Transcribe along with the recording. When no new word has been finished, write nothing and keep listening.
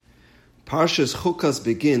Parshas Chukas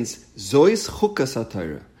begins, Zois Chukas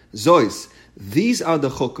HaTorah. Zois, these are the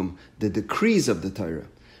chukim, the decrees of the Torah,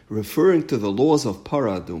 referring to the laws of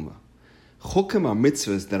Para Aduma. Chukim are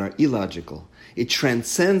mitzvahs that are illogical. It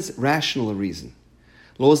transcends rational reason.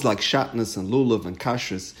 Laws like shatnez and lulav and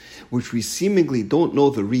kashrus, which we seemingly don't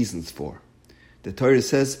know the reasons for. The Torah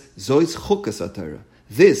says, Zois Chukas HaTorah.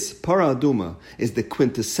 This, Para Aduma, is the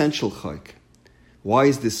quintessential chayk. Why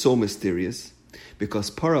is this so mysterious?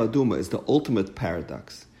 Because Para Aduma is the ultimate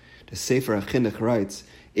paradox. The Sefer HaChinuch writes,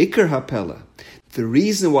 Iker HaPela. The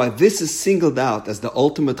reason why this is singled out as the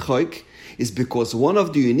ultimate chayk is because one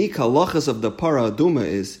of the unique halachas of the Para Aduma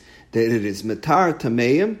is that it is metar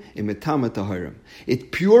tameim and metama tahirim.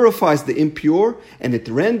 It purifies the impure and it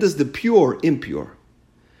renders the pure impure.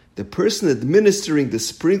 The person administering the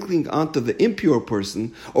sprinkling onto the impure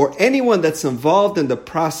person, or anyone that's involved in the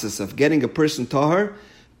process of getting a person tahar,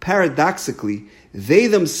 paradoxically, they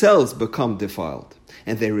themselves become defiled,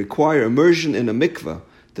 and they require immersion in a mikveh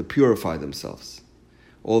to purify themselves.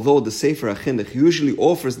 Although the Sefer HaChinuch usually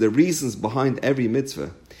offers the reasons behind every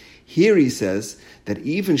mitzvah, here he says that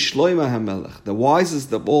even Shlomo HaMelech, the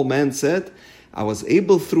wisest of all men, said, I was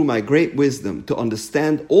able through my great wisdom to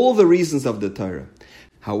understand all the reasons of the Torah.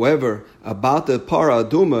 However, about the Para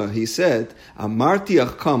Aduma, he said, Amarti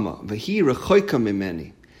achkama v'hi rechoika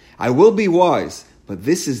mimeni. I will be wise, but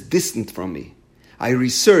this is distant from me. I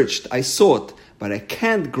researched, I sought, but I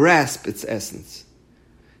can't grasp its essence.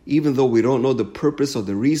 Even though we don't know the purpose or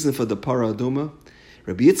the reason for the Para Aduma,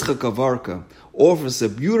 Rabbi Yitzchak Avarka offers a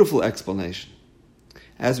beautiful explanation.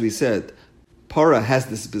 As we said, Para has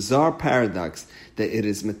this bizarre paradox that it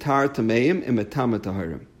is metar tameim and metama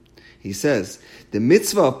tahirim. He says, the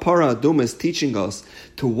mitzvah of Para Aduma is teaching us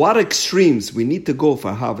to what extremes we need to go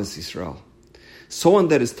for Havas Yisrael. Someone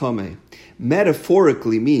that is tameh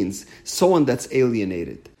metaphorically means someone that's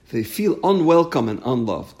alienated. They feel unwelcome and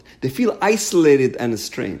unloved. They feel isolated and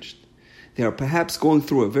estranged. They are perhaps going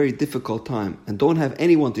through a very difficult time and don't have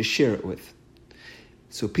anyone to share it with.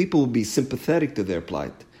 So people will be sympathetic to their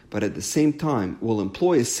plight, but at the same time will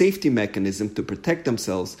employ a safety mechanism to protect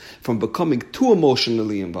themselves from becoming too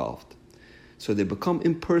emotionally involved. So they become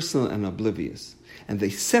impersonal and oblivious, and they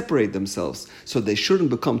separate themselves so they shouldn't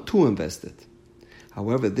become too invested.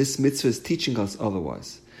 However, this mitzvah is teaching us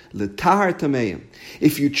otherwise. L'tahar tameim.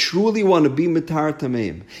 If you truly want to be metar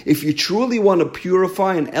tameim, if you truly want to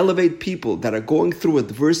purify and elevate people that are going through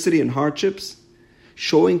adversity and hardships,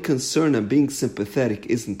 showing concern and being sympathetic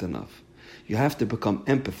isn't enough. You have to become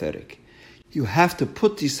empathetic. You have to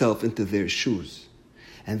put yourself into their shoes.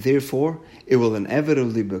 And therefore, it will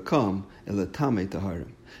inevitably become a l'tamei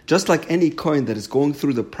taharim. Just like any kohen that is going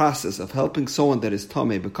through the process of helping someone that is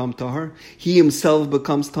tamei become tahar, he himself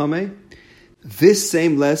becomes tamei. This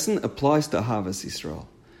same lesson applies to Havas Yisrael.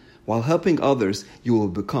 While helping others, you will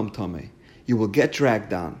become tamei. You will get dragged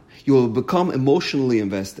down. You will become emotionally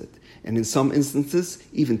invested. And in some instances,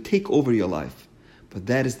 even take over your life. But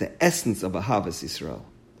that is the essence of a Havas Yisrael.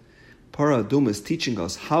 Para Aduma is teaching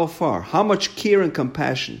us how much care and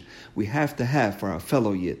compassion we have to have for our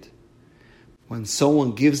fellow Yid. When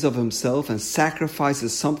someone gives of himself and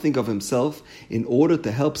sacrifices something of himself in order to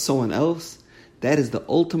help someone else, that is the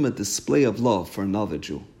ultimate display of love for another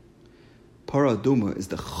Jew. Para Aduma is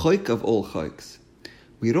the chayk of all chayks.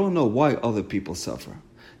 We don't know why other people suffer.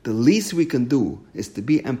 The least we can do is to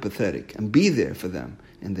be empathetic and be there for them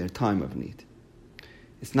in their time of need.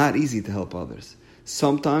 It's not easy to help others.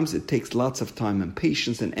 Sometimes it takes lots of time and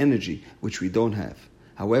patience and energy, which we don't have.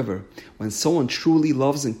 However, when someone truly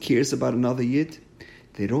loves and cares about another Yid,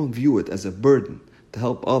 they don't view it as a burden to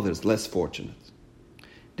help others less fortunate.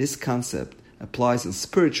 This concept applies in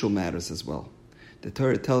spiritual matters as well. The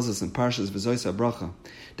Torah tells us in Parshas V'zois HaBracha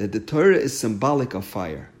that the Torah is symbolic of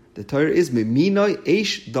fire. The Torah is Miminoi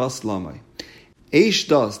Eish Das Lamai. Eish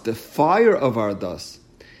Das, the fire of our Das.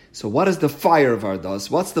 So what is the fire of our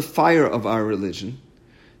Das? What's the fire of our religion?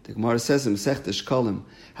 The Gemara says in Masechet Shkalim,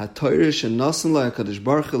 HaTorah shenasan la HaKadosh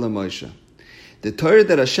Baruch Hu leMoshe. The Torah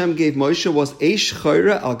that Hashem gave Moshe was Eish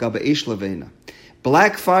Chayra al Gabe Eish Levena.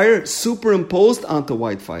 Black fire superimposed onto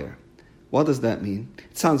white fire. What does that mean?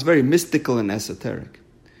 It sounds very mystical and esoteric.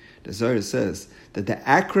 The Zohar says that the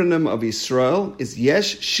acronym of Yisrael is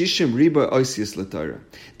Yesh Shishim Riba Oisius LaTorah.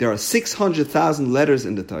 There are 600,000 letters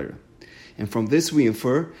in the Torah. And from this we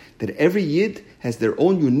infer that every Yid has their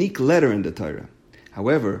own unique letter in the Torah.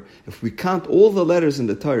 However, if we count all the letters in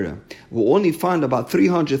the Torah, we'll only find about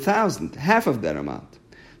 300,000, half of that amount.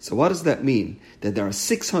 So what does that mean? That there are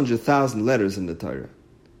 600,000 letters in the Torah.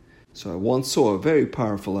 So I once saw a very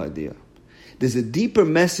powerful idea. There's a deeper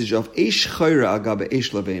message of Eish Chayra Agabe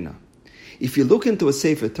Eish Lavena. If you look into a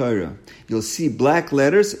Sefer Torah, you'll see black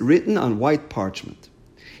letters written on white parchment.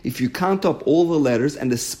 If you count up all the letters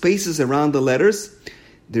and the spaces around the letters,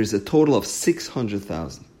 there's a total of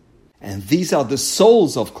 600,000. And these are the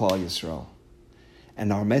souls of Klal Yisrael.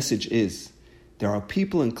 And our message is, there are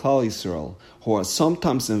people in Klal Yisrael who are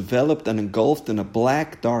sometimes enveloped and engulfed in a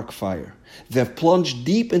black, dark fire. They've plunged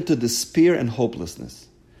deep into despair and hopelessness,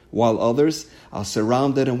 while others are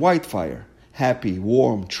surrounded in white fire, happy,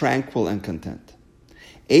 warm, tranquil, and content.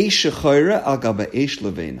 Eish shechoira al gabe eish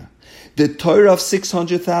levena. The Torah of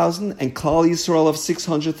 600,000 and Klal Yisrael of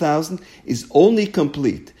 600,000 is only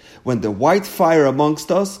complete when the white fire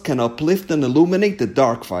amongst us can uplift and illuminate the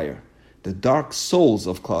dark fire, the dark souls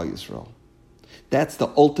of Klal Yisrael. That's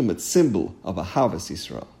the ultimate symbol of Ahavas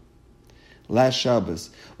Yisrael. Last Shabbos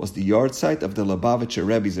was the yahrzeit of the Lubavitcher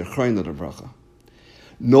Rebbe Zechrono Livracha.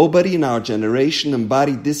 Nobody in our generation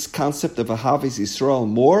embodied this concept of Ahavas Yisrael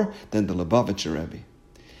more than the Lubavitcher Rebbe.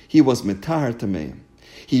 He was Mitahar Tameim.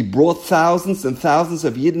 He brought thousands and thousands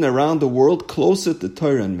of Yidden around the world closer to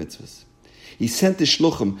Torah and mitzvahs. He sent the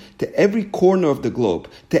shluchim to every corner of the globe,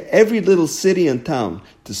 to every little city and town,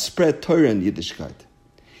 to spread Torah and Yiddishkeit,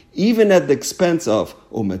 even at the expense of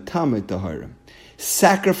umetame taharim,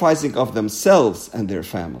 sacrificing of themselves and their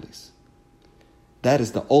families. That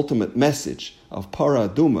is the ultimate message of Para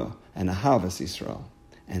Aduma and Ahavas Yisrael.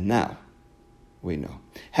 And now, we know.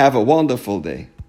 Have a wonderful day.